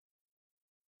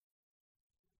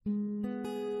One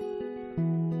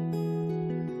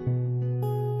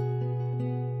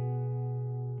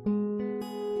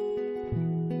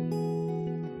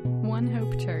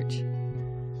Hope Church.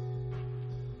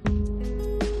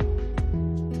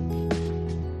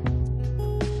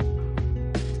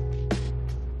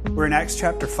 We're in Acts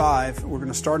chapter 5. We're going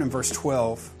to start in verse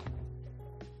 12.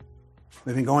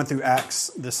 We've been going through Acts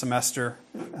this semester.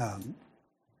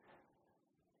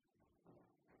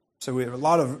 So a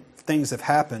lot of things have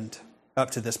happened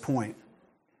up to this point.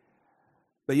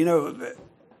 But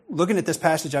looking at this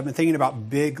passage, I've been thinking about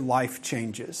big life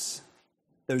changes.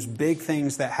 Those big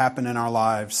things that happen in our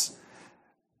lives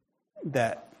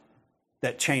that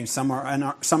change. Some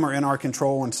are in our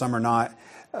control and some are not.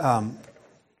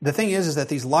 The thing is that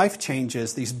these life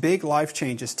changes, these big life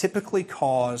changes, typically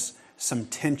cause some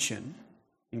tension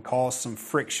and cause some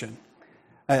friction.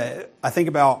 I think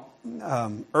about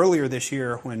earlier this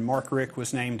year when Mark Rick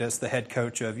was named as the head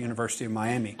coach of University of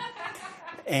Miami.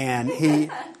 And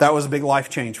that was a big life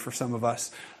change for some of us.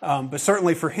 But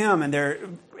certainly for him, and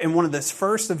in one of his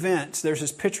first events, there's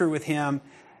this picture with him,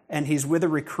 and he's with a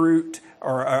recruit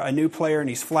or a new player, and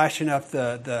he's flashing up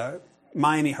the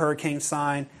Miami Hurricane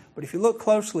sign. But if you look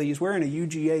closely, he's wearing a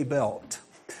UGA belt.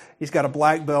 He's got a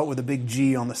black belt with a big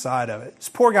G on the side of it. This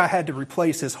poor guy had to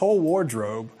replace his whole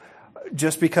wardrobe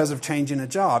just because of changing a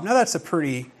job. Now it's a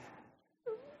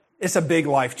big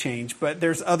life change, but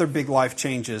there's other big life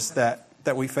changes that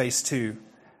we face too.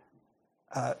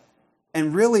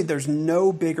 And really, there's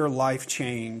no bigger life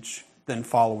change than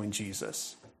following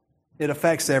Jesus. It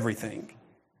affects everything.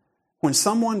 When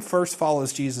someone first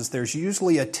follows Jesus, there's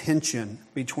usually a tension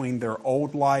between their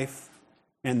old life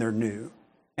and their new.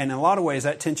 And in a lot of ways,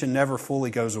 that tension never fully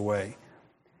goes away.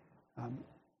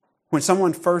 When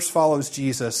someone first follows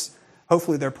Jesus,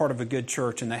 hopefully they're part of a good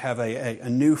church and they have a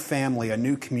new family, a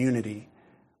new community.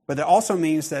 But it also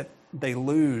means that they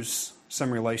lose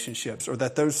some relationships, or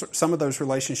that some of those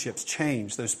relationships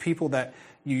change. Those people that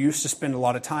you used to spend a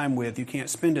lot of time with, you can't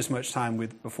spend as much time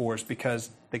with before, is because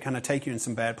they kind of take you in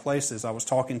some bad places. I was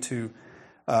talking to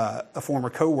a former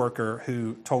coworker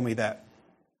who told me that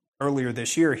earlier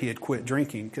this year he had quit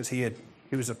drinking because he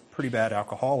was a pretty bad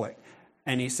alcoholic.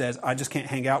 And he says, I just can't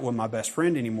hang out with my best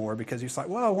friend anymore, because he's like,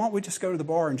 well, why don't we just go to the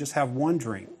bar and just have one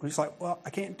drink? He's like, well, I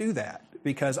can't do that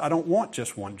because I don't want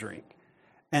just one drink.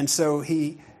 And so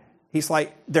he's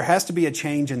like, there has to be a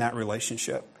change in that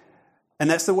relationship. And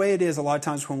that's the way it is a lot of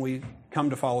times when we come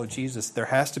to follow Jesus. There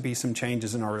has to be some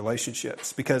changes in our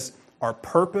relationships because our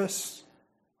purpose,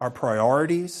 our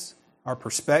priorities, our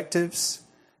perspectives,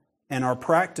 and our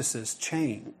practices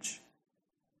change.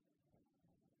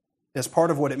 It's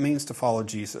part of what it means to follow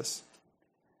Jesus.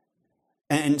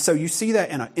 And so you see that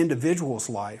in an individual's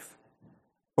life.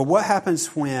 But what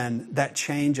happens when that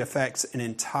change affects an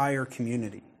entire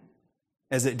community,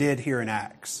 as it did here in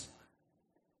Acts?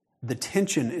 The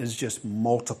tension is just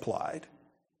multiplied.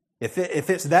 If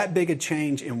it's that big a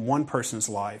change in one person's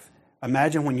life,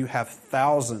 imagine when you have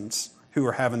thousands who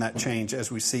are having that change, as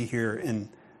we see here in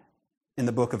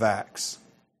the book of Acts.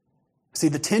 See,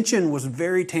 the tension was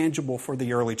very tangible for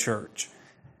the early church.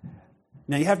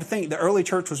 Now you have to think, the early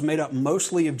church was made up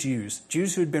mostly of Jews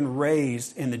who had been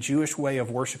raised in the Jewish way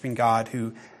of worshiping God,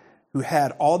 who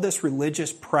had all this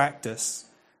religious practice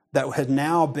that had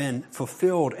now been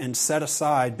fulfilled and set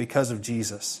aside because of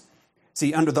Jesus.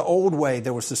 See, under the old way,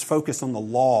 there was this focus on the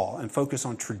law and focus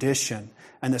on tradition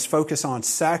and this focus on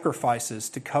sacrifices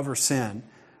to cover sin.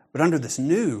 But under this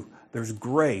new, there's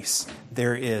grace,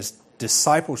 there is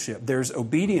discipleship, there's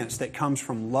obedience that comes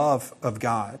from love of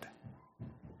God.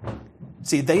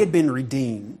 See, they had been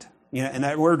redeemed. And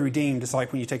that word redeemed is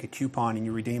like when you take a coupon and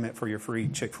you redeem it for your free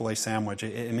Chick-fil-A sandwich.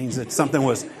 It means that something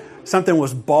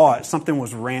was bought, something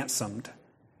was ransomed.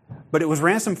 But it was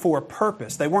ransomed for a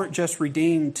purpose. They weren't just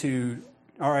redeemed to,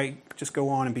 all right, just go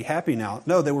on and be happy now.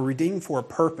 No, they were redeemed for a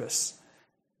purpose.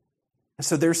 And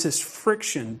so there's this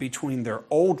friction between their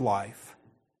old life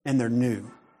and their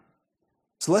new.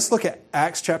 So let's look at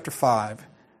Acts chapter 5.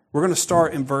 We're going to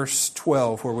start in verse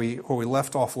 12 where we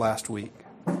left off last week.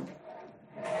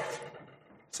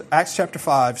 So Acts chapter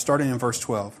 5, starting in verse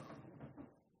 12.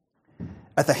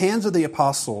 At the hands of the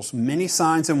apostles, many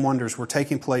signs and wonders were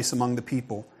taking place among the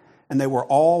people, and they were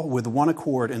all with one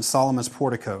accord in Solomon's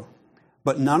portico.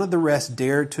 But none of the rest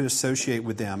dared to associate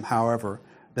with them. However,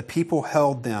 the people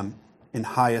held them in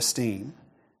high esteem.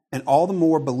 And all the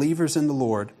more believers in the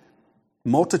Lord,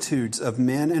 multitudes of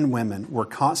men and women were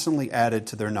constantly added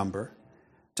to their number,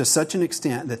 to such an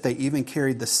extent that they even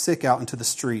carried the sick out into the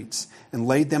streets and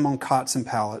laid them on cots and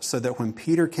pallets, so that when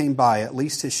Peter came by, at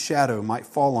least his shadow might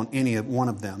fall on any one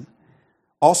of them.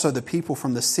 Also, the people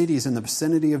from the cities in the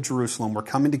vicinity of Jerusalem were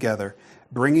coming together,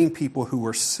 bringing people who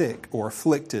were sick or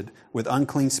afflicted with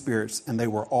unclean spirits, and they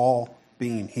were all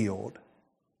being healed.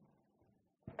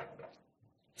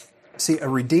 See, a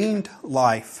redeemed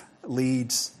life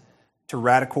leads to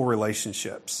radical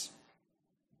relationships.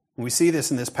 We see this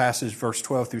in this passage, verse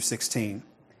 12 through 16.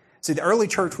 See, the early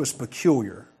church was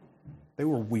peculiar. They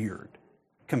were weird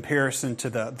in comparison to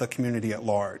the community at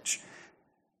large.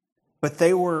 But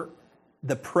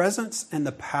the presence and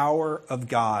the power of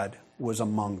God was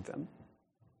among them.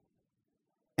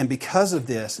 And because of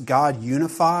this, God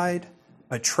unified,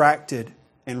 attracted,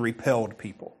 and repelled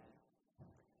people.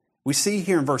 We see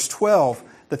here in verse 12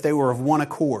 that they were of one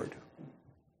accord.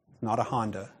 Not a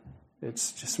Honda. It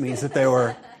just means that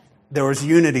there was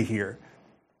unity here.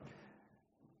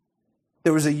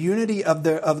 There was a unity of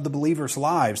the believers'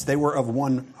 lives. They were of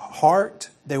one heart.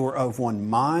 They were of one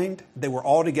mind. They were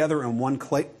all together in one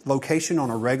location on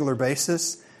a regular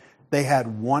basis. They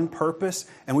had one purpose.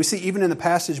 And we see even in the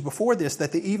passage before this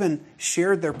that they even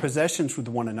shared their possessions with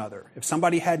one another. If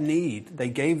somebody had need, they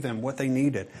gave them what they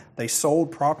needed. They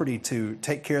sold property to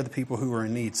take care of the people who were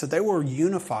in need. So they were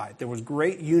unified. There was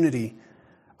great unity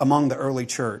among the early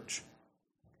church.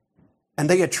 And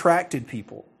they attracted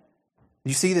people.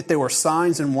 You see that there were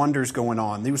signs and wonders going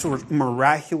on. These were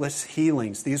miraculous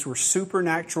healings. These were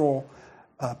supernatural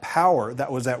power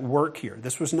that was at work here.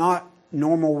 This was not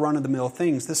normal run-of-the-mill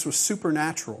things. This was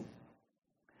supernatural.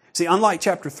 See, unlike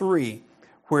chapter 3,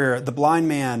 where the blind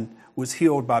man was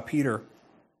healed by Peter,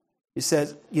 it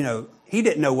says, he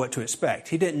didn't know what to expect.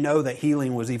 He didn't know that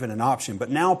healing was even an option. But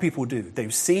now people do.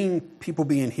 They've seen people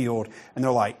being healed, and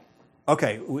they're like,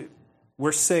 okay,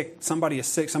 we're sick. Somebody is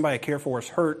sick. Somebody I care for is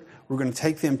hurt. We're going to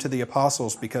take them to the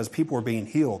apostles because people were being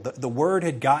healed. The word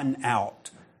had gotten out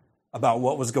about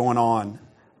what was going on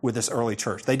with this early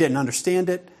church. They didn't understand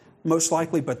it, most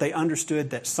likely, but they understood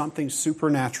that something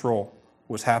supernatural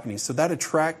was happening. So that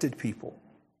attracted people.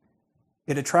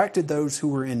 It attracted those who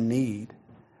were in need.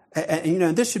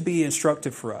 And this should be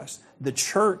instructive for us. The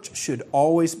church should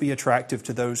always be attractive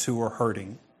to those who are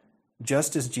hurting,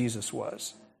 just as Jesus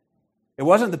was. It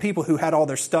wasn't the people who had all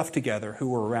their stuff together who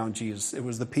were around Jesus. It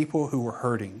was the people who were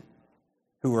hurting,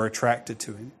 who were attracted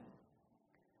to him.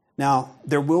 Now,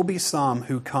 there will be some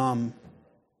who come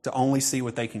to only see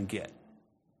what they can get.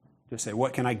 Just say,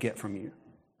 what can I get from you?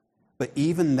 But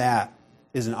even that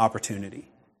is an opportunity.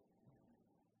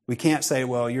 We can't say,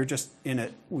 well, you're just in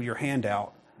it with your hand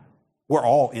out. We're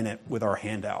all in it with our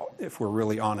hand out, if we're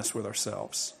really honest with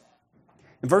ourselves.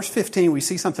 In verse 15, we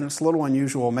see something that's a little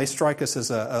unusual, may strike us as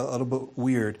a little bit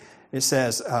weird. It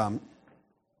says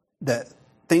that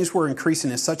things were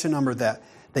increasing in such a number that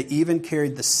they even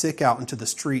carried the sick out into the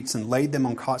streets and laid them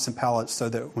on cots and pallets so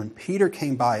that when Peter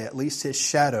came by, at least his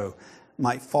shadow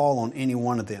might fall on any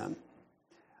one of them.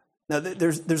 Now,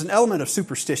 there's an element of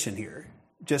superstition here,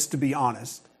 just to be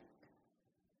honest.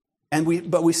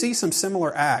 But we see some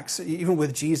similar acts, even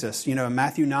with Jesus. In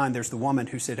Matthew 9, there's the woman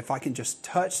who said, if I can just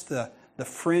touch the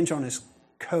fringe on his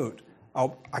coat,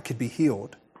 I could be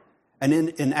healed. And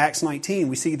in Acts 19,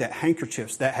 we see that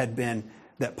handkerchiefs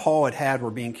that Paul had were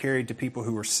being carried to people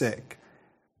who were sick.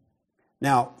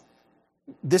 Now,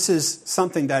 this is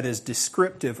something that is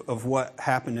descriptive of what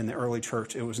happened in the early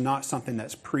church. It was not something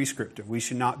that's prescriptive. We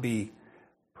should not be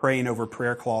praying over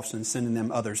prayer cloths and sending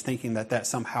them others, thinking that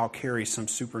somehow carries some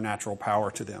supernatural power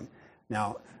to them.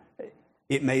 Now,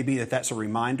 it may be that that's a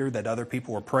reminder that other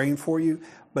people are praying for you,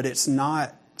 but it's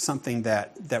not something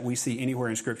that we see anywhere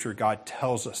in Scripture God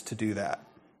tells us to do that.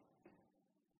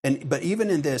 But even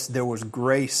in this, there was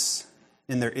grace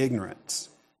in their ignorance,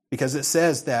 because it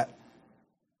says that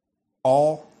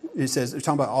it's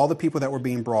talking about all the people that were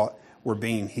being brought were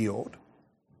being healed.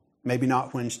 Maybe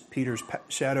not when Peter's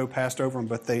shadow passed over them,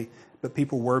 but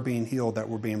people were being healed that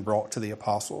were being brought to the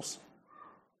apostles.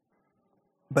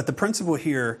 But the principle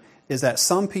here is that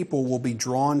some people will be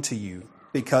drawn to you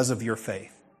because of your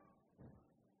faith,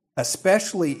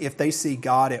 especially if they see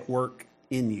God at work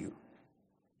in you.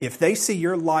 If they see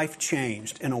your life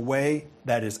changed in a way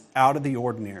that is out of the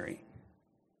ordinary,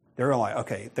 they're like,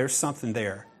 okay, there's something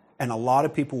there. And a lot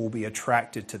of people will be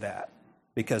attracted to that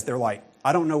because they're like,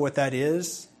 I don't know what that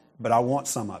is, but I want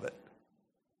some of it.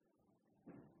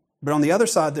 But on the other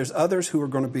side, there's others who are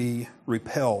going to be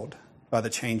repelled by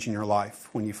the change in your life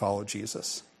when you follow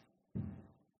Jesus.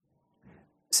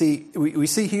 See, we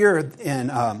see here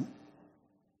in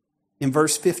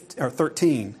verse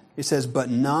 13, it says, but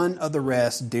none of the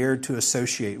rest dared to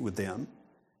associate with them.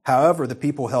 However, the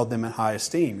people held them in high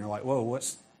esteem. You're like, whoa,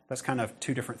 that's kind of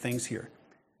two different things here.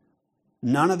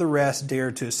 None of the rest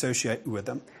dared to associate with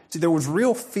them. See, there was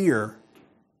real fear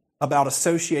about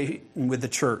associating with the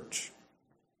church.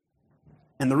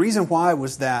 And the reason why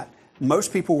was that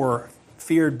most people were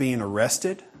feared being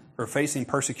arrested or facing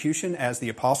persecution, as the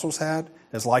apostles had,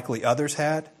 as likely others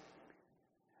had.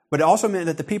 But it also meant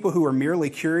that the people who were merely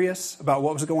curious about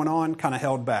what was going on kind of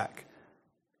held back,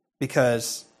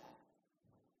 because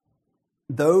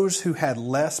those who had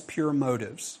less pure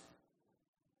motives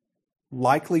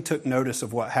likely took notice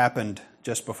of what happened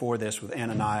just before this with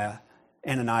Ananias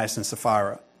and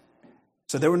Sapphira.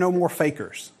 So there were no more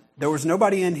fakers. There was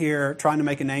nobody in here trying to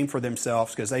make a name for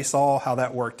themselves because they saw how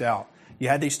that worked out. You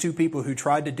had these two people who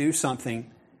tried to do something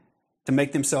to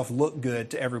make themselves look good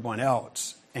to everyone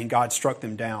else, and God struck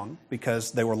them down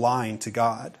because they were lying to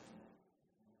God.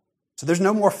 So there's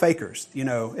no more fakers. You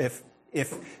know,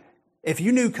 if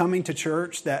you knew coming to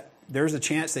church that there's a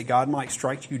chance that God might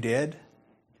strike you dead,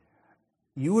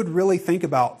 you would really think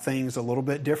about things a little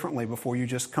bit differently before you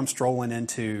just come strolling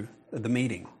into the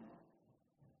meeting.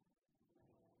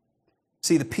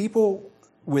 See, the people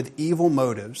with evil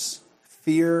motives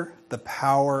fear the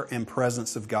power and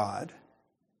presence of God,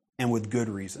 and with good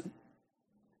reason.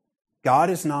 God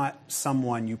is not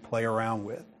someone you play around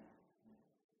with.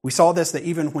 We saw this, that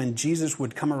even when Jesus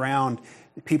would come around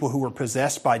people who were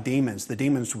possessed by demons, the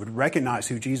demons would recognize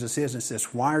who Jesus is and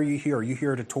says, "Why are you here? Are you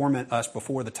here to torment us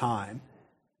before the time?"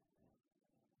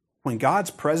 When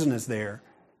God's presence is there,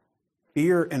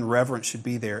 fear and reverence should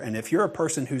be there. And if you're a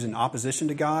person who's in opposition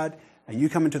to God and you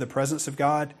come into the presence of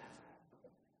God,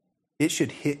 it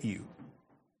should hit you.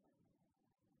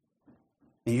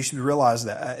 And you should realize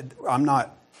that I'm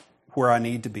not where I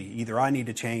need to be. Either I need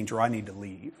to change or I need to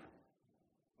leave.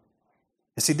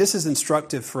 And see, this is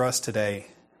instructive for us today.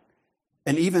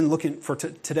 And even looking for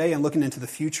today and looking into the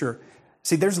future,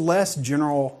 see, there's less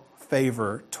general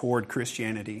favor toward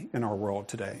Christianity in our world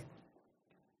today.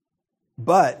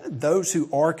 But those who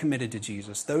are committed to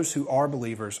Jesus, those who are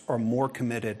believers, are more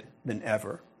committed than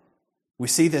ever. We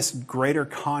see this greater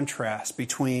contrast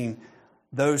between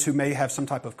those who may have some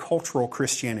type of cultural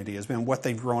Christianity, has been what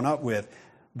they've grown up with,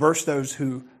 versus those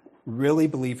who really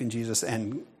believe in Jesus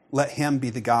and let Him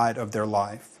be the guide of their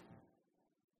life.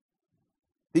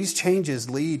 These changes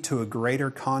lead to a greater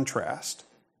contrast,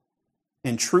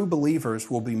 and true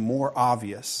believers will be more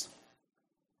obvious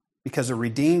because a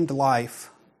redeemed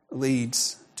life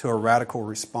leads to a radical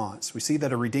response. We see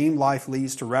that a redeemed life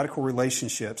leads to radical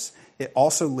relationships. It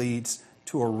also leads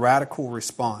to a radical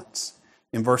response.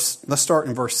 Let's start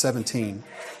in verse 17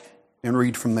 and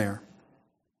read from there.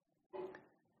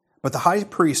 But the high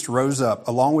priest rose up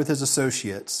along with his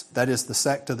associates, that is the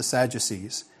sect of the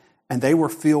Sadducees, and they were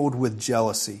filled with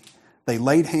jealousy. They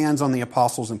laid hands on the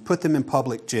apostles and put them in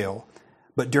public jail.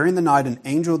 But during the night, an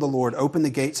angel of the Lord opened the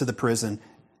gates of the prison,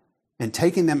 and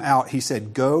taking them out, he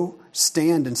said, "Go,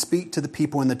 stand and speak to the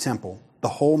people in the temple the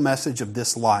whole message of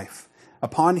this life."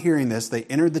 Upon hearing this, they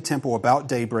entered the temple about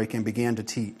daybreak and began to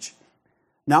teach.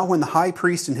 Now when the high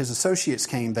priest and his associates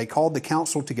came, they called the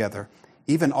council together,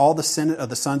 even all the senate of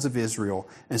the sons of Israel,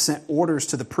 and sent orders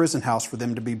to the prison house for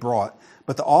them to be brought.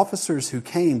 But the officers who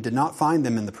came did not find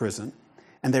them in the prison.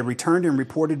 And they returned and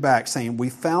reported back, saying, "We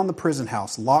found the prison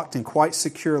house locked quite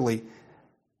securely,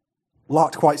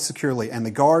 and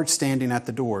the guards standing at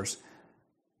the doors.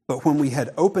 But when we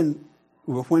had opened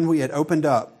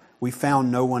up, we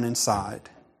found no one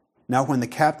inside." Now when the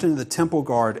captain of the temple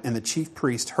guard and the chief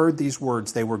priest heard these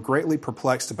words, they were greatly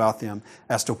perplexed about them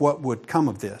as to what would come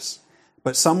of this.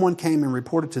 But someone came and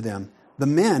reported to them, "The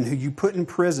men who you put in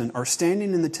prison are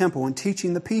standing in the temple and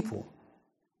teaching the people."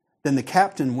 Then the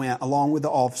captain went along with the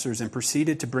officers and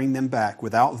proceeded to bring them back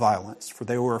without violence, for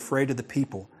they were afraid of the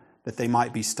people, that they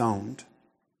might be stoned.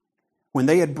 When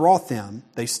they had brought them,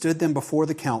 they stood them before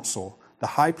the council. The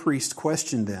high priest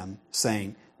questioned them,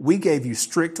 saying, "We gave you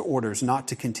strict orders not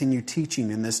to continue teaching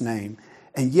in this name,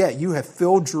 and yet you have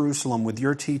filled Jerusalem with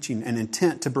your teaching and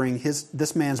intent to bring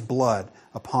this man's blood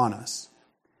upon us."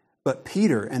 But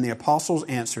Peter and the apostles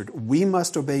answered, "We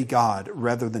must obey God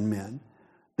rather than men.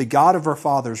 The God of our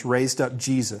fathers raised up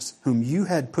Jesus, whom you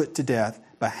had put to death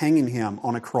by hanging him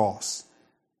on a cross.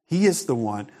 He is the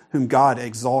one whom God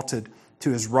exalted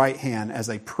to his right hand as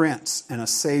a prince and a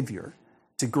savior,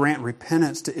 to grant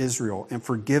repentance to Israel and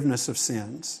forgiveness of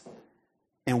sins.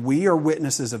 And we are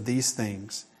witnesses of these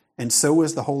things, and so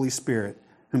is the Holy Spirit,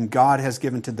 whom God has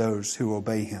given to those who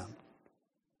obey him."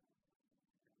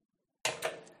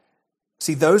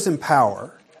 See, those in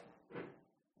power,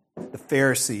 the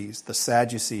Pharisees, the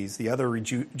Sadducees, the other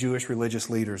Jewish religious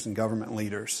leaders and government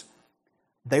leaders,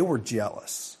 they were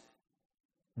jealous.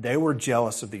 They were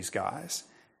jealous of these guys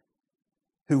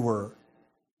who were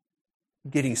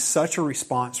getting such a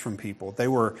response from people. They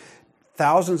were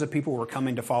Thousands of people were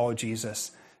coming to follow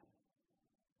Jesus,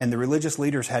 and the religious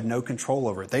leaders had no control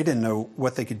over it. They didn't know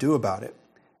what they could do about it.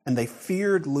 And they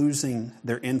feared losing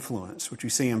their influence, which we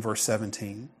see in verse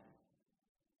 17.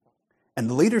 And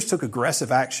the leaders took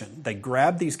aggressive action. They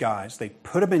grabbed these guys, they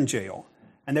put them in jail,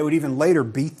 and they would even later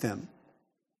beat them.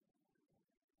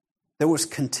 There was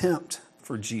contempt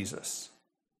for Jesus.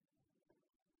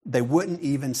 They wouldn't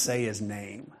even say his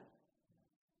name.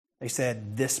 They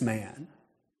said, "This man."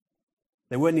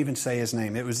 They wouldn't even say his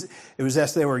name. It was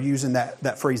as they were using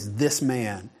that phrase, "this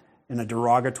man," in a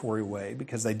derogatory way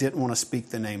because they didn't want to speak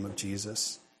the name of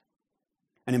Jesus.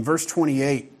 And in verse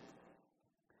 28,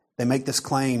 they make this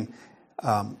claim.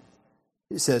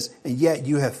 It says, "And yet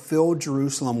you have filled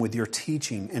Jerusalem with your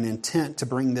teaching and intent to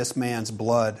bring this man's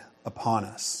blood upon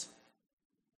us."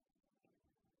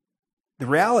 The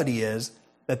reality is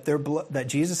that that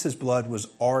Jesus' blood was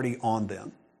already on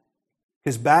them.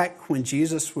 Because back when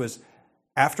Jesus was,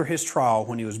 after his trial,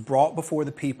 when he was brought before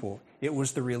the people, it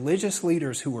was the religious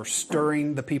leaders who were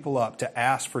stirring the people up to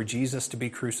ask for Jesus to be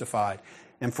crucified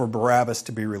and for Barabbas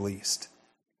to be released.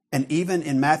 And even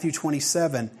in Matthew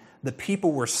 27, the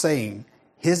people were saying,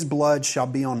 "His blood shall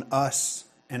be on us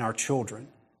and our children."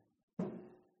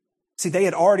 See, they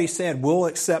had already said, "We'll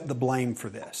accept the blame for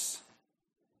this."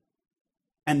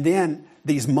 And then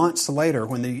these months later,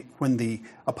 when the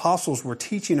apostles were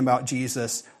teaching about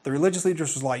Jesus, the religious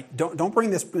leaders was like, don't bring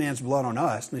this man's blood on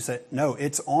us. And they said, "No,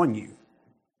 it's on you.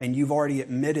 And you've already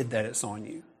admitted that it's on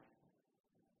you."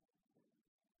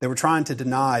 They were trying to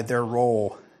deny their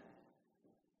role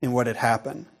in what had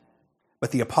happened. But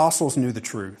the apostles knew the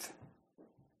truth.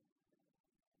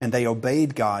 And they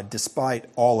obeyed God despite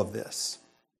all of this.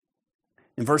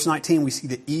 In verse 19, we see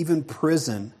that even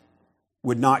prison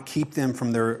would not keep them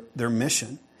from their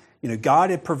mission.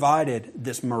 God had provided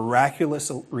this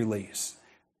miraculous release.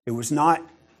 It was not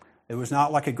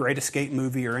like a Great Escape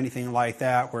movie or anything like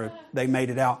that where they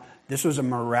made it out. This was a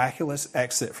miraculous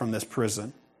exit from this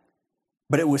prison.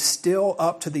 But it was still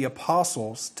up to the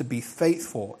apostles to be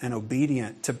faithful and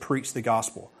obedient to preach the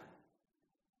gospel.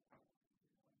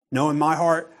 Knowing my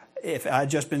heart, if I had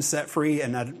just been set free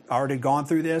and I'd already gone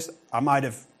through this, I might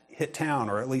have hit town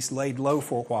or at least laid low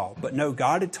for a while. But no,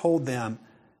 God had told them,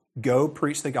 "Go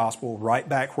preach the gospel right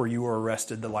back where you were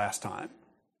arrested the last time."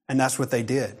 And that's what they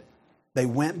did. They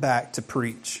went back to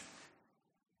preach.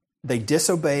 They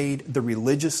disobeyed the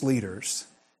religious leaders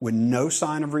with no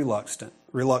sign of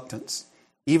reluctance,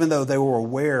 even though they were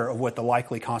aware of what the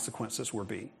likely consequences would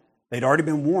be. They'd already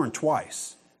been warned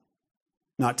twice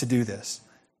not to do this.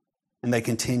 And they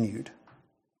continued.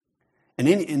 And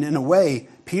in a way,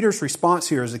 Peter's response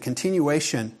here is a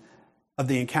continuation of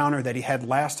the encounter that he had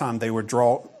last time they were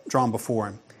drawn before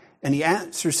him. And he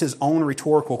answers his own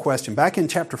rhetorical question. Back in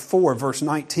chapter 4, verse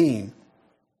 19,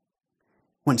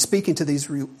 when speaking to these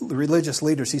religious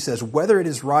leaders, he says, "Whether it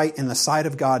is right in the sight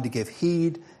of God to give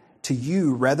heed to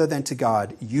you rather than to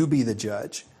God, you be the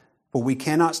judge. For we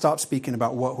cannot stop speaking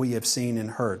about what we have seen and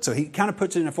heard." So he kind of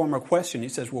puts it in a form of a question. He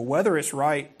says, well, whether it's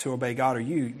right to obey God or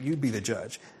you be the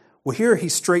judge. Well, here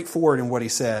he's straightforward in what he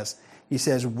says. He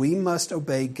says, we must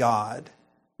obey God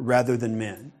rather than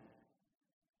men.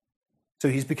 So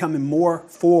he's becoming more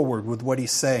forward with what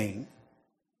he's saying.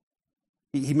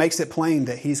 He makes it plain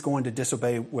that he's going to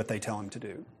disobey what they tell him to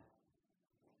do.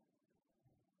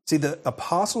 See, the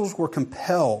apostles were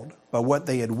compelled by what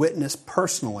they had witnessed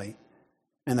personally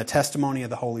and the testimony of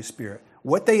the Holy Spirit.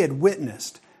 What they had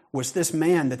witnessed was this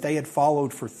man that they had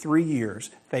followed for 3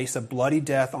 years face a bloody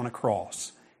death on a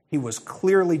cross. He was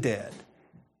clearly dead.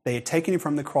 They had taken him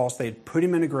from the cross. They had put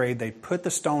him in a grave. They put the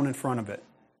stone in front of it.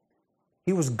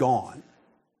 He was gone.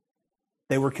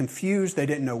 They were confused. They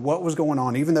didn't know what was going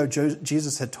on, even though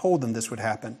Jesus had told them this would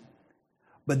happen.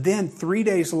 But then 3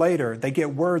 days later, they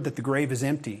get word that the grave is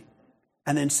empty.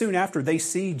 And then soon after, they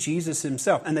see Jesus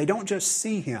himself. And they don't just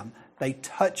see him. They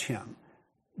touch him.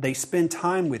 They spend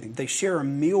time with him. They share a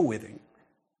meal with him.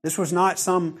 This was not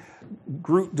some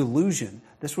group delusion.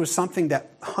 This was something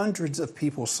that hundreds of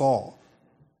people saw.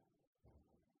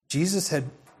 Jesus had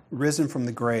risen from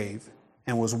the grave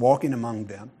and was walking among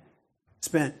them,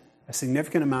 spent a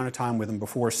significant amount of time with them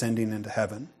before ascending into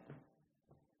heaven.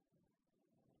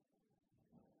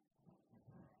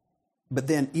 But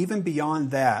then even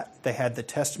beyond that, they had the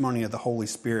testimony of the Holy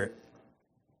Spirit.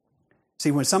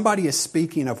 See, when somebody is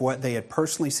speaking of what they had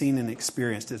personally seen and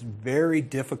experienced, it's very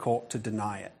difficult to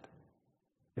deny it.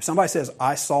 If somebody says,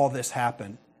 I saw this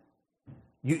happen,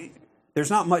 there's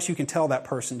not much you can tell that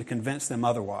person to convince them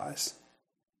otherwise.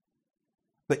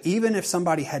 But even if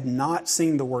somebody had not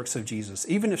seen the works of Jesus,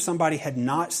 even if somebody had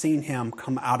not seen him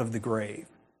come out of the grave,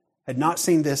 had not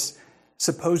seen this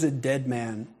supposed dead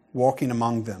man walking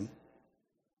among them.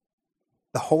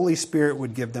 The Holy Spirit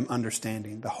would give them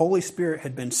understanding. The Holy Spirit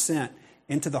had been sent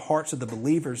into the hearts of the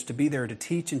believers to be there to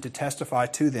teach and to testify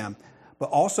to them. But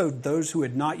also those who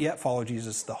had not yet followed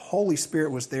Jesus, the Holy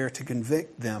Spirit was there to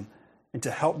convict them and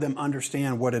to help them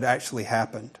understand what had actually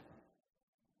happened.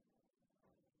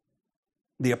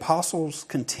 The apostles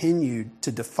continued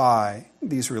to defy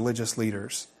these religious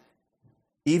leaders.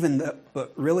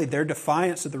 But really their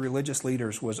defiance of the religious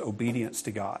leaders was obedience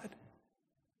to God.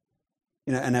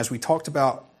 And as we've talked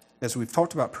about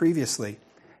previously,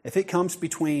 if it comes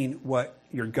between what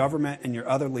your government and your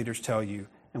other leaders tell you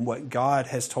and what God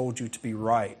has told you to be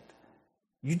right,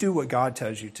 you do what God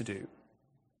tells you to do.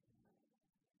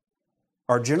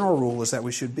 Our general rule is that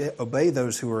we should obey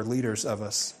those who are leaders of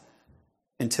us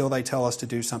until they tell us to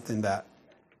do something that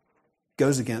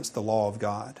goes against the law of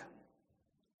God.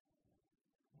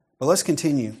 But let's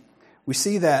continue. We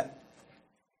see that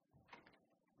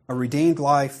a redeemed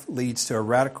life leads to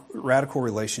radical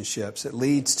relationships. It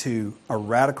leads to a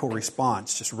radical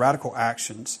response, just radical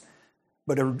actions.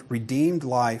 But a redeemed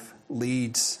life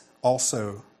leads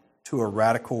also to a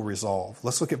radical resolve.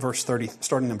 Let's look at verse 30,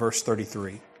 starting in verse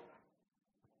 33.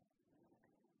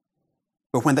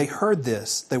 But when they heard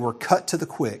this, they were cut to the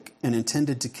quick and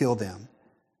intended to kill them.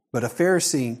 But a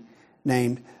Pharisee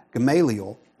named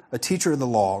Gamaliel, a teacher of the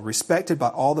law, respected by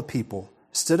all the people,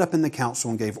 stood up in the council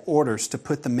and gave orders to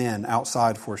put the men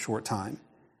outside for a short time.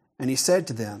 And he said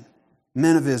to them,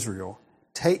 "Men of Israel,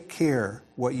 take care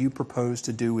what you propose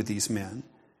to do with these men.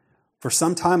 For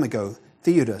some time ago,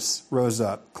 Theudas rose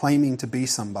up, claiming to be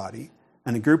somebody,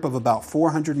 and a group of about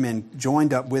 400 men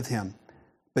joined up with him.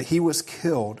 But he was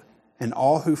killed, and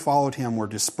all who followed him were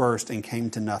dispersed and came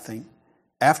to nothing.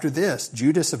 After this,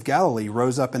 Judas of Galilee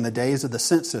rose up in the days of the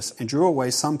census and drew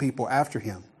away some people after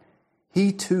him.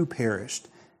 He too perished,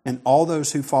 and all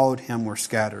those who followed him were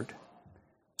scattered.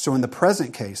 So in the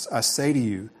present case, I say to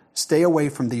you, stay away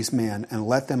from these men and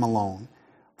let them alone.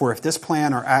 For if this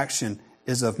plan or action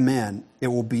is of men, it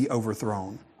will be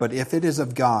overthrown. But if it is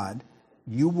of God,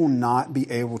 you will not be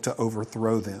able to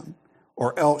overthrow them,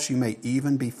 or else you may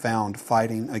even be found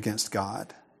fighting against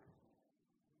God."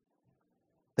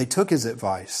 They took his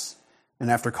advice, and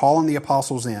after calling the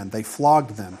apostles in, they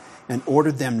flogged them and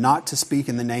ordered them not to speak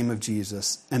in the name of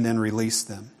Jesus, and then released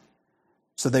them.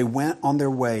 So they went on their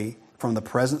way from the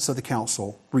presence of the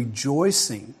council,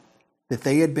 rejoicing that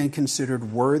they had been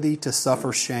considered worthy to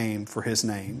suffer shame for his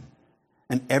name.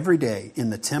 And every day in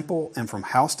the temple and from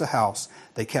house to house,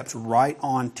 they kept right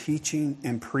on teaching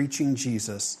and preaching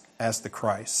Jesus as the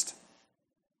Christ.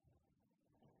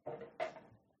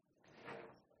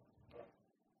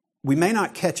 We may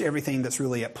not catch everything that's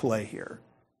really at play here.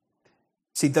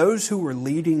 See, those who were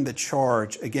leading the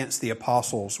charge against the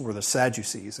apostles were the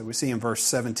Sadducees. And we see in verse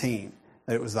 17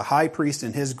 that it was the high priest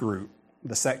and his group,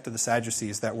 the sect of the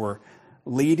Sadducees, that were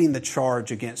leading the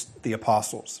charge against the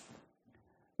apostles.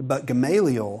 But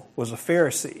Gamaliel was a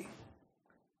Pharisee.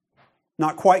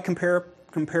 Not quite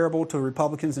comparable to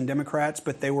Republicans and Democrats,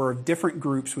 but they were different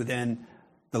groups within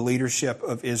the leadership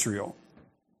of Israel.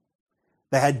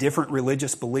 They had different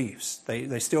religious beliefs.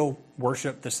 They still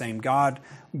worshiped the same God,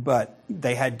 but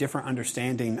they had different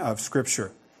understanding of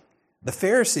Scripture. The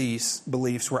Pharisees'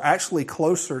 beliefs were actually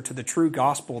closer to the true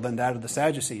gospel than that of the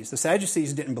Sadducees. The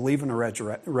Sadducees didn't believe in a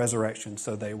resurrection,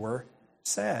 so they were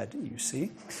sad, you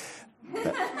see.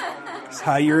 That's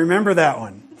how you remember that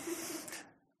one.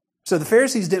 So the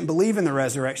Pharisees didn't believe in the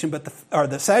resurrection,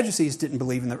 the Sadducees didn't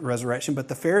believe in the resurrection, but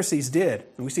the Pharisees did.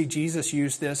 And we see Jesus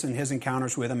use this in his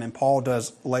encounters with them, and Paul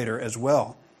does later as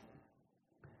well.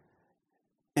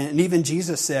 And even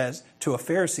Jesus says to a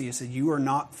Pharisee, he said, "You are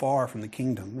not far from the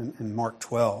kingdom," in Mark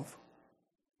 12.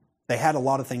 They had a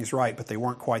lot of things right, but they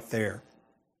weren't quite there.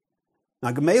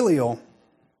 Now Gamaliel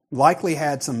likely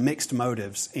had some mixed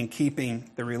motives in keeping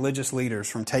the religious leaders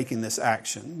from taking this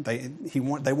action.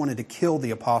 They wanted to kill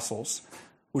the apostles,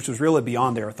 which was really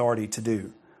beyond their authority to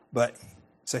do.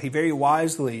 So he very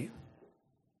wisely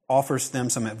offers them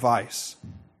some advice.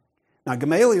 Now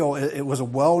Gamaliel, it was a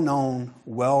well-known,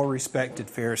 well-respected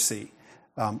Pharisee.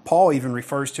 Paul even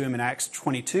refers to him in Acts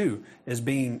 22 as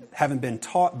having been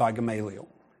taught by Gamaliel.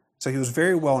 So he was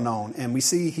very well known, and we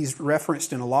see he's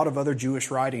referenced in a lot of other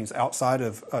Jewish writings outside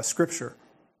of Scripture.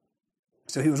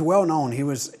 So he was well known. He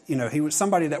was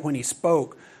somebody that when he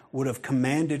spoke would have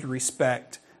commanded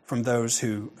respect from those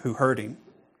who heard him.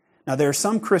 Now there are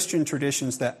some Christian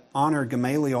traditions that honor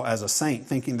Gamaliel as a saint,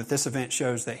 thinking that this event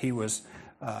shows that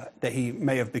he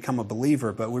may have become a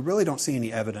believer, but we really don't see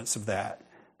any evidence of that.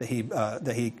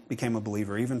 that he became a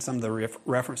believer. Even some of the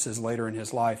references later in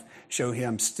his life show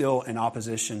him still in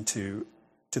opposition to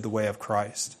the way of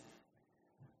Christ.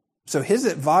 So his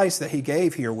advice that he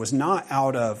gave here was not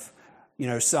out of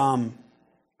some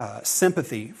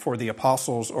sympathy for the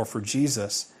apostles or for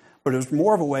Jesus, but it was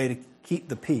more of a way to keep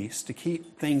the peace, to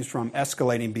keep things from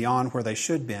escalating beyond where they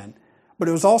should have been. But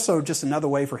it was also just another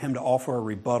way for him to offer a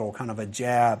rebuttal, kind of a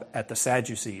jab at the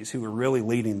Sadducees who were really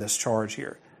leading this charge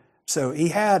here. So he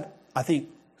had, I think,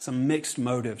 some mixed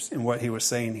motives in what he was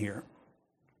saying here.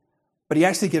 But he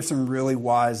actually gives some really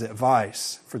wise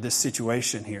advice for this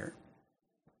situation here.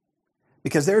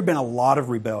 Because there had been a lot of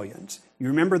rebellions. You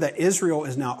remember that Israel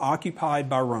is now occupied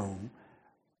by Rome.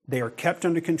 They are kept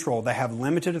under control. They have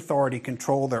limited authority to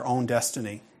control their own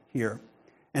destiny here.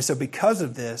 And so because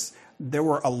of this,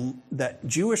 that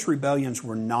Jewish rebellions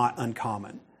were not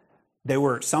uncommon.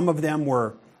 Some of them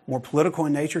were more political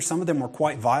in nature. Some of them were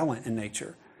quite violent in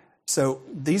nature. So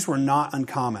these were not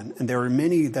uncommon. And there are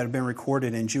many that have been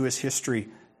recorded in Jewish history,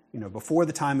 before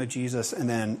the time of Jesus and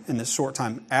then in the short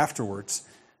time afterwards.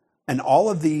 And all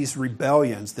of these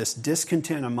rebellions, this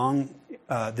discontent among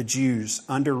the Jews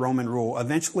under Roman rule,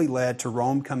 eventually led to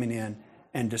Rome coming in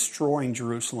and destroying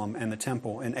Jerusalem and the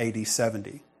temple in AD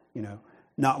 70,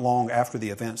 not long after the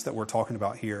events that we're talking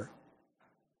about here.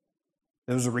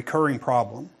 It was a recurring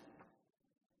problem.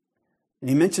 And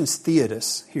he mentions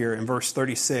Theodos here in verse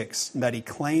 36, that he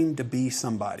claimed to be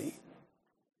somebody.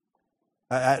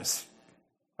 I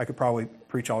could probably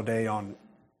preach all day on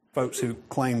folks who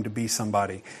claim to be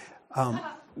somebody.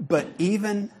 But he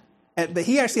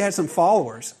actually had some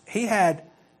followers. He had,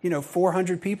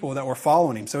 400 people that were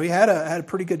following him. So he had a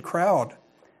pretty good crowd.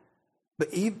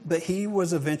 But he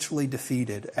was eventually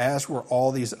defeated, as were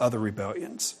all these other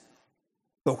rebellions.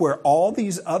 But where all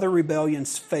these other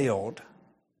rebellions failed,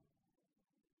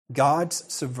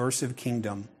 God's subversive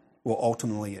kingdom will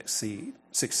ultimately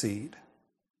succeed.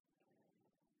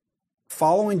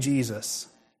 Following Jesus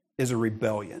is a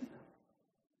rebellion.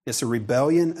 It's a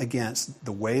rebellion against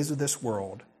the ways of this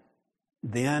world,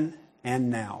 then and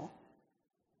now.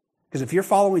 Because if you're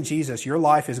following Jesus, your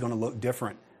life is going to look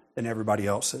different than everybody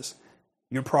else's.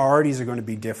 Your priorities are going to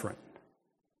be different.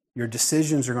 Your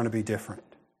decisions are going to be different.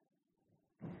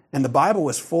 And the Bible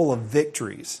is full of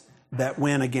victories that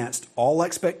went against all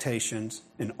expectations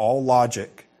and all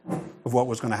logic of what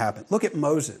was going to happen. Look at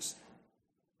Moses.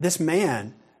 This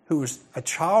man who was a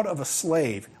child of a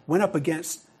slave went up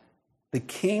against the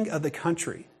king of the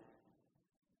country.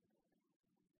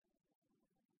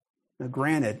 Now,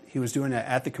 granted, he was doing it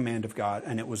at the command of God,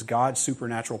 and it was God's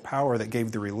supernatural power that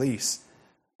gave the release.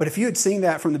 But if you had seen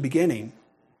that from the beginning,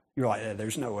 you're like,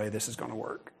 there's no way this is going to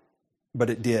work. But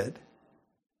it did.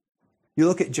 You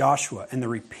look at Joshua and the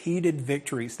repeated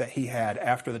victories that he had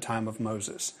after the time of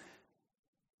Moses.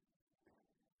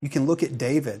 You can look at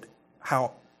David,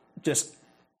 how just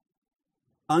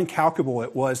uncalculable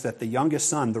it was that the youngest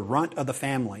son, the runt of the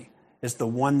family, is the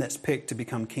one that's picked to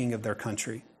become king of their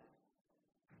country.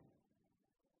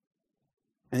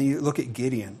 And you look at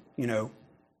Gideon,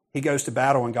 he goes to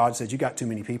battle and God says, you got too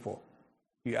many people.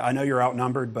 I know you're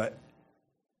outnumbered, but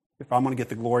if I'm going to get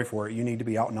the glory for it, you need to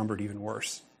be outnumbered even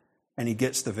worse. And he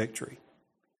gets the victory.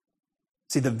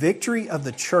 See, the victory of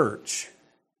the church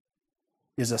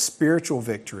is a spiritual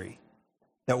victory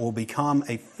that will become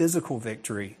a physical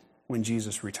victory when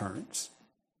Jesus returns.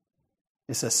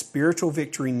 It's a spiritual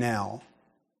victory now,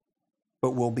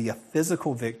 but will be a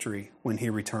physical victory when he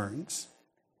returns.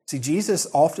 See, Jesus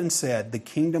often said the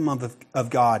kingdom of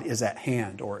God is at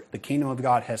hand, or the kingdom of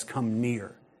God has come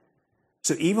near.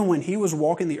 So even when he was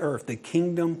walking the earth, the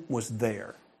kingdom was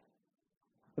there.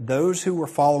 Those who were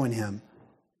following him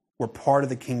were part of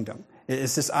the kingdom.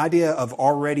 It's this idea of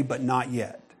already but not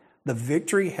yet. The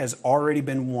victory has already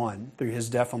been won through his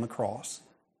death on the cross.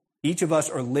 Each of us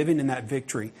are living in that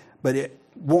victory, but it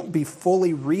won't be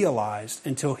fully realized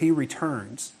until he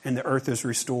returns and the earth is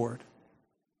restored.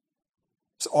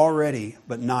 It's already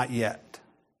but not yet.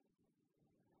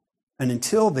 And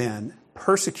until then,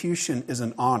 persecution is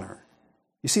an honor.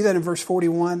 You see that in verse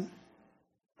 41?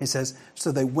 He says,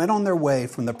 so they went on their way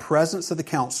from the presence of the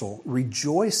council,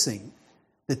 rejoicing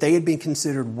that they had been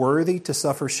considered worthy to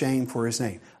suffer shame for his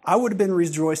name. I would have been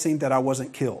rejoicing that I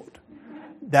wasn't killed.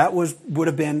 That would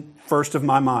have been first of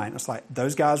my mind. It's like,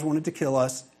 those guys wanted to kill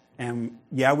us, and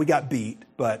yeah, we got beat,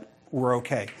 but we're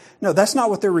okay. No, that's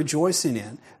not what they're rejoicing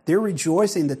in. They're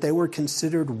rejoicing that they were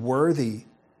considered worthy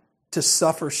to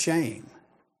suffer shame.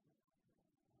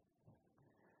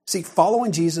 See,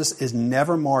 following Jesus is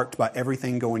never marked by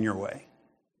everything going your way.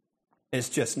 It's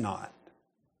just not.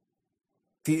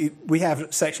 We have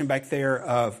a section back there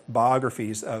of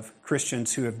biographies of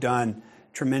Christians who have done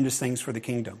tremendous things for the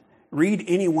kingdom. Read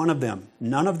any one of them.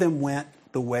 None of them went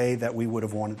the way that we would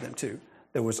have wanted them to.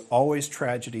 There was always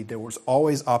tragedy. There was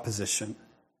always opposition.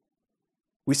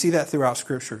 We see that throughout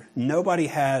Scripture. Nobody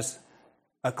has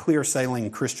a clear sailing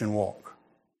Christian walk.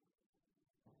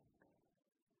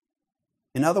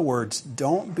 In other words,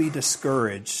 don't be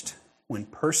discouraged when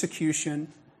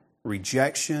persecution,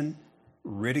 rejection,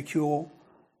 ridicule,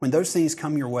 when those things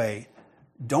come your way.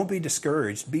 Don't be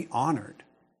discouraged. Be honored.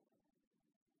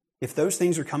 If those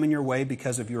things are coming your way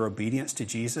because of your obedience to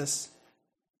Jesus,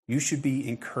 you should be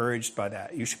encouraged by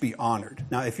that. You should be honored.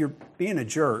 Now, if you're being a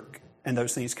jerk and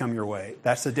those things come your way,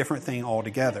 that's a different thing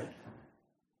altogether.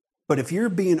 But if you're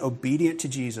being obedient to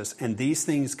Jesus and these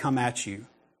things come at you,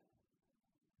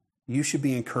 you should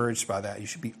be encouraged by that. You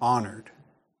should be honored.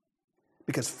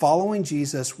 Because following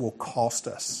Jesus will cost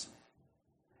us.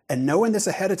 And knowing this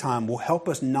ahead of time will help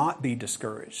us not be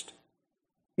discouraged.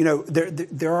 You know,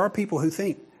 there are people who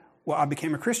think, well, I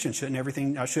became a Christian. Shouldn't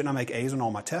I make A's on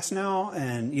all my tests now?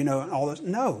 And, all this.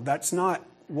 No, that's not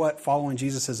what following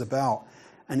Jesus is about.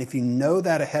 And if you know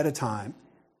that ahead of time,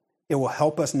 it will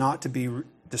help us not to be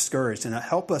discouraged and it'll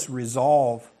help us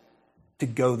resolve to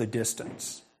go the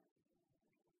distance.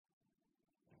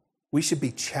 We should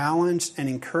be challenged and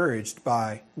encouraged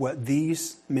by what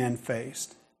these men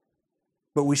faced.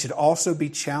 But we should also be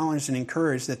challenged and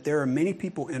encouraged that there are many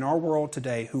people in our world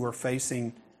today who are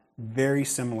facing very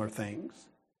similar things.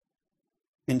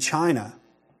 In China,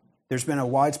 there's been a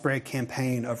widespread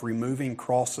campaign of removing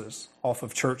crosses off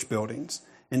of church buildings.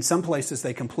 In some places,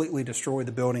 they completely destroy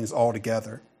the buildings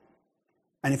altogether.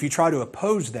 And if you try to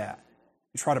oppose that,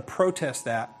 you try to protest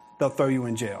that, they'll throw you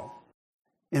in jail.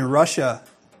 In Russia,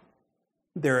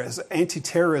 there is an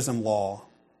anti-terrorism law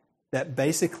that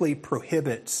basically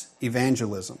prohibits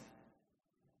evangelism.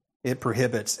 It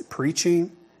prohibits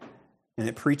preaching, and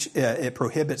it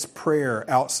prohibits prayer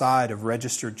outside of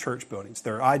registered church buildings.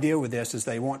 Their idea with this is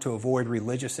they want to avoid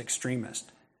religious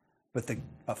extremists. But the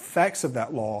effects of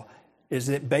that law is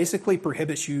it basically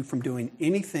prohibits you from doing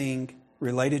anything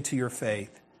related to your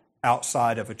faith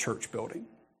outside of a church building.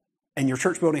 And your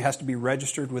church building has to be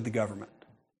registered with the government.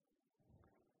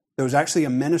 There was actually a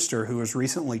minister who was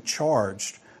recently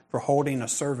charged for holding a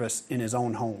service in his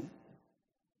own home.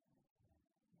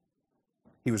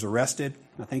 He was arrested.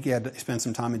 I think he had to spend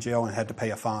some time in jail and had to pay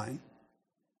a fine.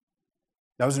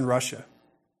 That was in Russia.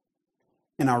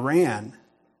 In Iran,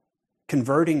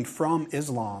 converting from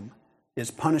Islam is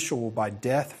punishable by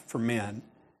death for men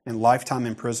and lifetime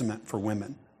imprisonment for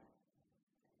women.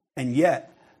 And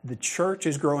yet, the church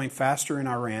is growing faster in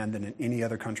Iran than in any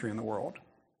other country in the world.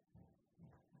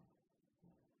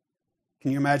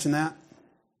 Can you imagine that?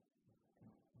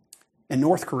 In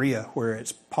North Korea, where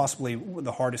it's possibly one of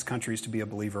the hardest countries to be a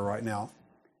believer right now,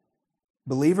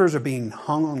 believers are being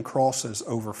hung on crosses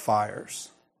over fires.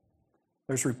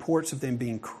 There's reports of them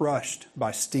being crushed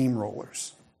by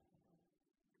steamrollers.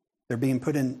 They're being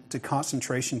put into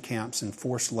concentration camps and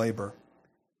forced labor.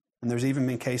 And there's even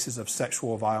been cases of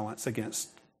sexual violence against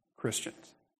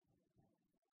Christians.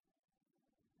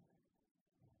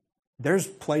 There's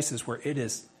places where it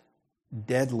is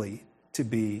deadly to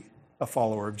be a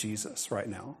follower of Jesus right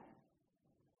now.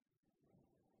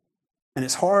 And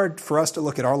it's hard for us to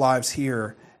look at our lives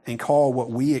here and call what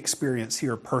we experience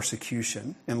here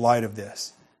persecution in light of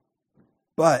this.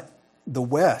 But the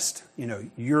West,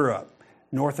 Europe,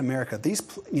 North America,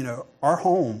 our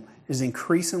home is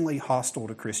increasingly hostile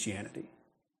to Christianity.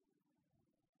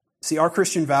 See, our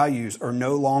Christian values are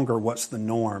no longer what's the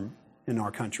norm in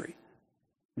our country.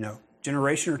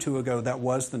 Generation or two ago, that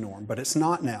was the norm, but it's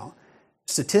not now.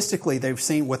 Statistically, they've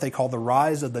seen what they call the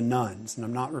rise of the nuns, and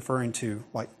I'm not referring to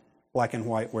like black and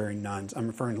white wearing nuns. I'm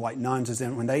referring to like nuns as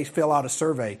in when they fill out a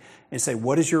survey and say,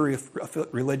 what is your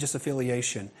religious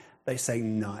affiliation? They say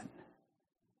none.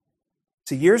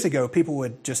 See, years ago, people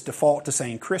would just default to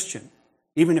saying Christian,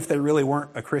 even if they really weren't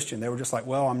a Christian. They were just like,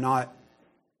 well, I'm not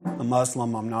a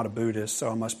Muslim, I'm not a Buddhist, so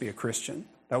I must be a Christian.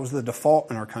 That was the default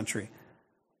in our country.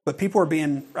 But people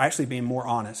are actually being more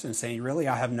honest and saying, really,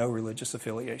 I have no religious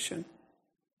affiliation.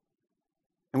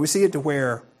 And we see it to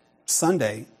where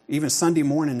Sunday, even Sunday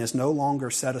morning, is no longer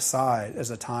set aside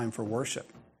as a time for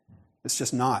worship. It's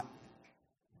just not.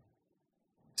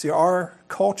 See, our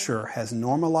culture has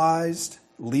normalized,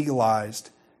 legalized,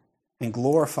 and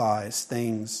glorifies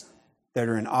things that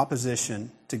are in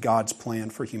opposition to God's plan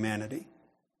for humanity.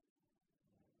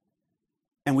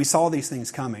 And we saw these things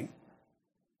coming.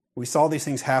 We saw these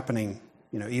things happening,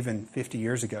 even 50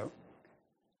 years ago.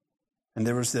 And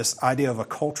there was this idea of a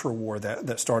cultural war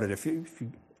that started. If you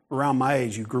around my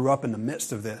age, you grew up in the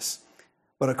midst of this.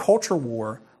 But a culture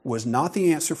war was not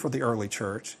the answer for the early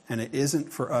church, and it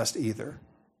isn't for us either.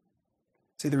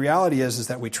 See, the reality is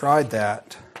that we tried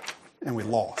that and we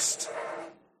lost.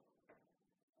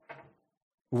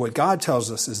 What God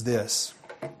tells us is this.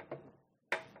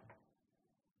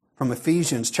 From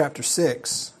Ephesians chapter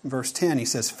 6, verse 10, he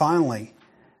says, "Finally,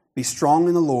 be strong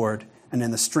in the Lord and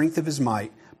in the strength of his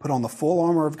might. Put on the full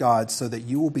armor of God so that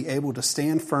you will be able to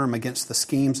stand firm against the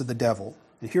schemes of the devil."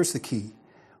 And here's the key.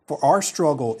 "For our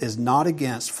struggle is not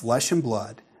against flesh and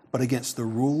blood, but against the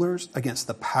rulers, against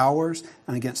the powers,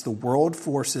 and against the world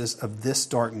forces of this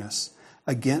darkness,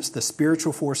 against the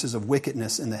spiritual forces of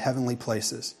wickedness in the heavenly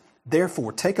places.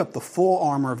 Therefore, take up the full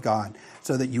armor of God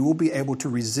so that you will be able to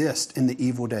resist in the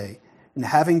evil day. And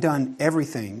having done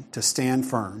everything, to stand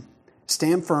firm.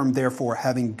 Stand firm, therefore,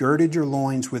 having girded your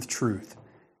loins with truth,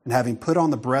 and having put on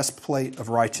the breastplate of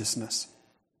righteousness,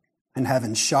 and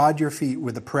having shod your feet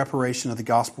with the preparation of the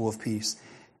gospel of peace.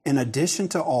 In addition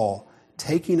to all,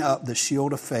 taking up the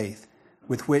shield of faith,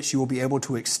 with which you will be able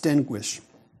to extinguish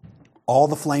all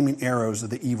the flaming arrows of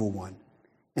the evil one,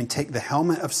 and take the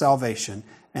helmet of salvation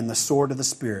and the sword of the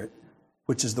Spirit,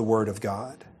 which is the word of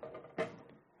God."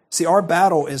 See, our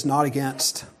battle is not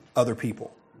against other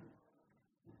people.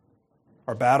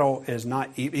 Our battle is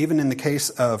not, even in the case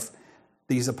of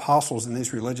these apostles and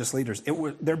these religious leaders,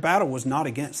 their battle was not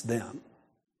against them.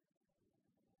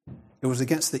 It was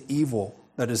against the evil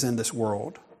that is in this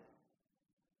world.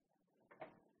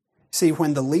 See,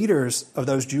 when the leaders of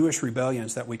those Jewish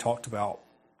rebellions that we talked about,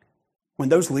 when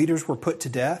those leaders were put to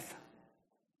death,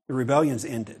 the rebellions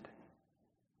ended.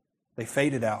 They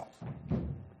faded out.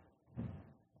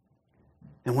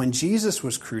 And when Jesus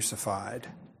was crucified,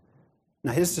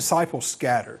 now his disciples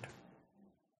scattered,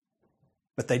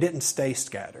 but they didn't stay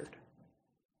scattered.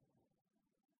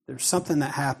 There's something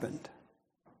that happened.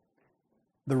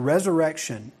 The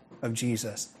resurrection of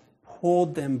Jesus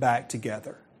pulled them back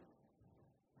together.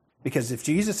 Because if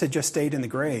Jesus had just stayed in the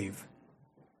grave,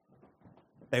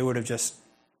 they would have just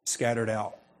scattered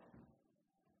out.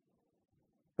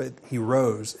 But he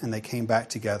rose and they came back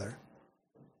together.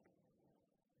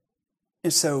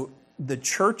 And so the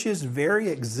church's very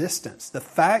existence, the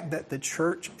fact that the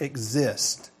church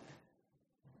exists,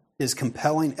 is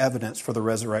compelling evidence for the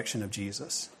resurrection of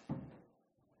Jesus.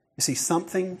 You see,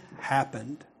 something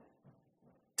happened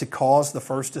to cause the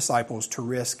first disciples to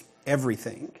risk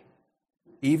everything,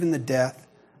 even the death,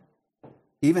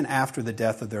 even after the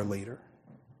death of their leader.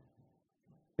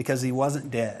 Because he wasn't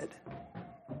dead.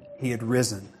 He had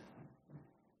risen.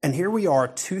 And here we are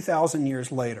 2,000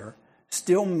 years later,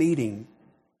 still meeting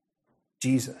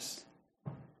Jesus.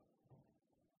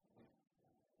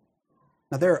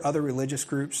 Now, there are other religious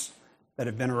groups that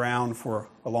have been around for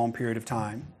a long period of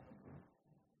time.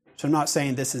 So I'm not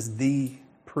saying this is the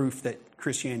proof that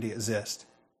Christianity exists.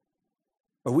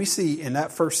 But we see in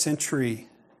that first century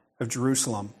of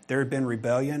Jerusalem, there had been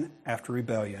rebellion after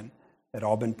rebellion that had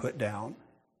all been put down.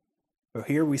 But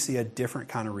here we see a different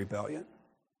kind of rebellion.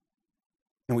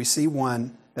 And we see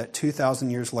one that 2,000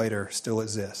 years later still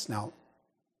exists. Now,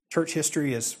 church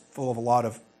history is full of a lot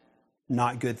of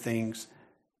not good things.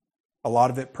 A lot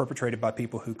of it perpetrated by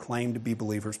people who claimed to be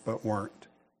believers but weren't.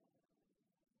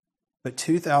 But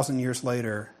 2,000 years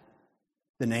later,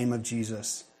 the name of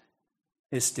Jesus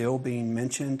is still being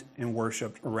mentioned and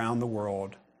worshiped around the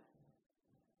world.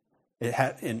 It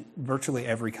had in virtually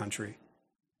every country,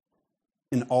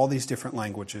 in all these different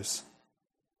languages.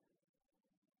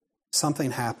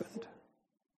 Something happened.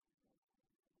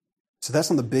 So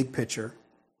that's on the big picture.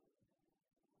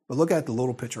 But look at the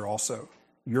little picture also.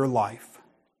 Your life.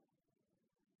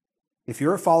 If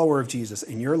you're a follower of Jesus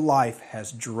and your life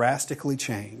has drastically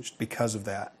changed because of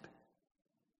that,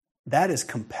 that is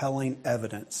compelling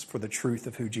evidence for the truth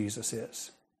of who Jesus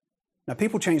is. Now,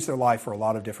 people change their life for a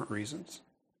lot of different reasons.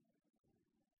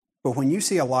 But when you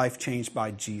see a life changed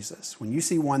by Jesus, when you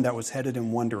see one that was headed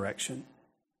in one direction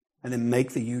and then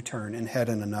make the U-turn and head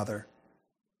in another,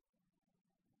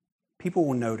 people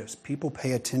will notice. People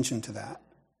pay attention to that.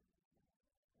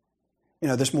 You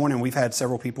know, this morning we've had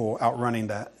several people out running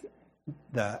the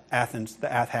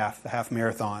half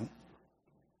marathon.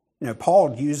 You know,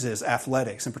 Paul uses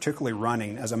athletics, and particularly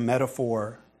running, as a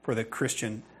metaphor for the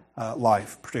Christian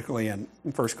life, particularly in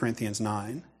 1 Corinthians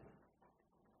 9.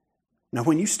 Now,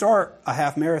 when you start a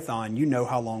half marathon, you know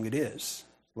how long it is.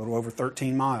 A little over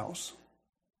 13 miles.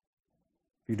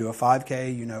 If you do a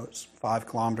 5K, you know it's 5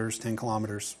 kilometers, 10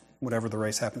 kilometers, whatever the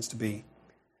race happens to be.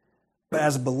 But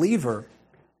as a believer,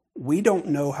 we don't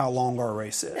know how long our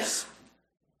race is.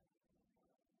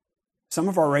 Some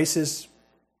of our races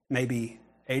may be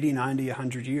 80, 90,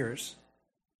 100 years.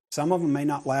 Some of them may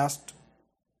not last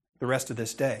the rest of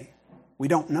this day. We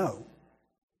don't know.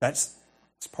 That's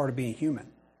part of being human.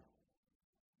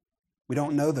 We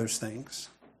don't know those things.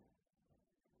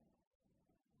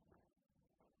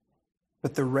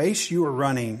 But the race you are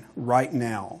running right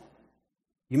now,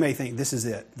 you may think this is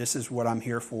it. This is what I'm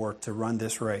here for, to run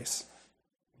this race.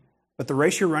 But the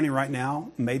race you're running right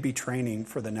now may be training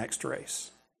for the next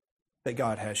race that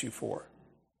God has you for.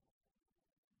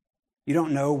 You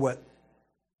don't know what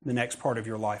the next part of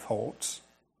your life holds.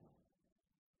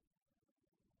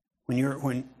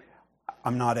 When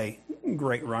I'm not a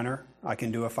great runner, I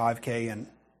can do a 5K and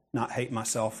not hate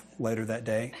myself later that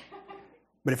day.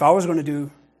 But if I was going to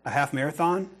do a half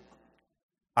marathon,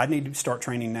 I'd need to start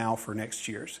training now for next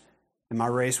year's. And my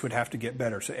race would have to get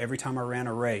better. So every time I ran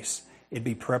a race, it'd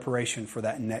be preparation for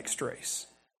that next race.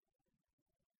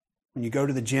 When you go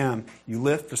to the gym, you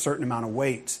lift a certain amount of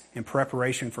weights in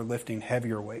preparation for lifting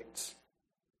heavier weights.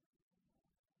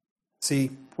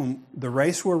 See, when the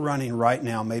race we're running right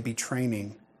now may be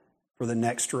training for the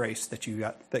next race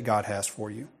that God has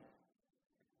for you.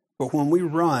 But when we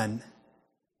run,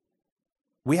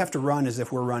 we have to run as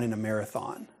if we're running a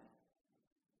marathon.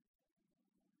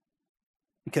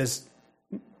 Because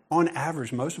on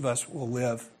average, most of us will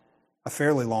live a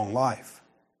fairly long life.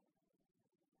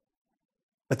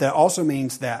 But that also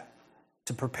means that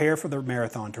to prepare for the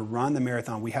marathon, to run the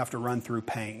marathon, we have to run through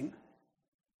pain.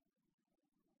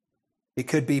 It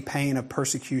could be pain of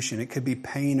persecution. It could be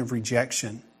pain of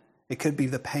rejection. It could be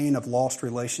the pain of lost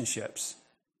relationships.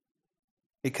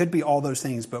 It could be all those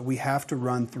things, but we have to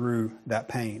run through that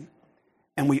pain.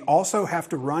 And we also have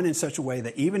to run in such a way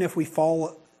that even if we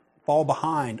fall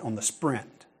behind on the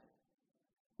sprint,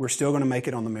 we're still going to make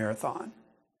it on the marathon.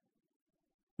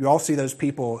 You all see those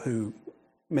people who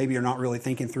maybe are not really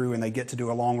thinking through and they get to do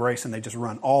a long race and they just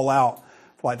run all out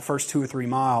for like the first 2 or 3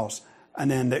 miles. And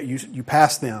then you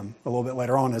pass them a little bit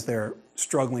later on as they're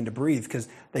struggling to breathe because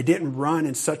they didn't run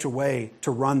in such a way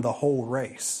to run the whole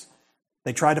race.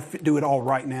 They try to do it all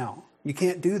right now. You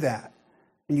can't do that.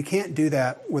 And you can't do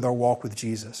that with our walk with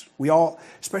Jesus. We all,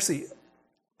 especially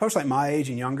folks like my age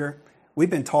and younger, we've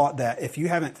been taught that if you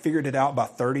haven't figured it out by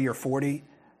 30 or 40,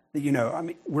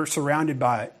 we're surrounded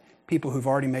by people who've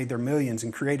already made their millions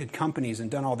and created companies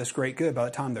and done all this great good by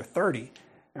the time they're 30.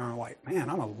 And I'm like, man,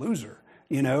 I'm a loser.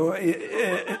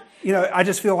 I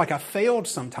just feel like I failed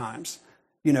sometimes.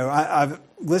 I've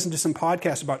listened to some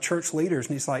podcasts about church leaders,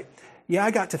 and he's like, yeah,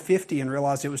 I got to 50 and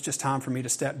realized it was just time for me to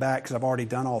step back because I've already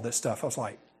done all this stuff. I was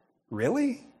like,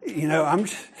 really?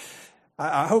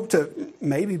 I hope to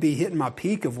maybe be hitting my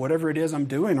peak of whatever it is I'm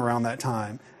doing around that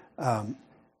time.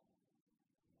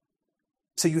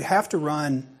 So you have to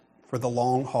run for the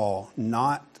long haul,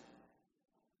 not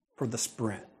for the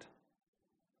sprint.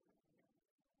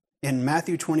 In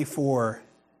Matthew 24,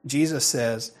 Jesus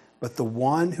says, but the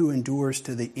one who endures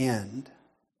to the end,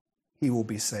 he will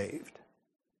be saved.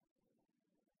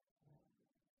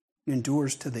 He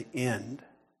endures to the end.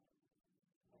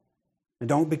 And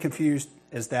don't be confused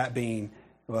as that being,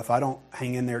 well, if I don't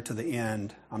hang in there to the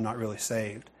end, I'm not really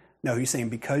saved. No, he's saying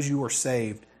because you are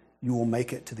saved, you will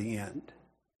make it to the end.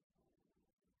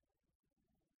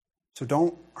 So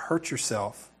don't hurt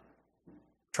yourself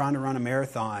trying to run a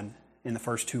marathon in the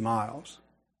first 2 miles.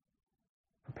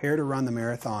 Prepare to run the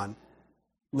marathon.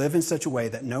 Live in such a way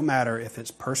that no matter if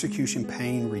it's persecution,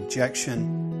 pain,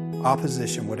 rejection,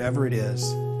 opposition, whatever it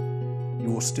is, you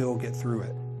will still get through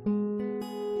it.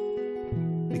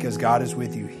 Because God is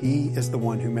with you. He is the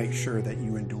one who makes sure that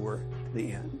you endure to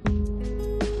the end.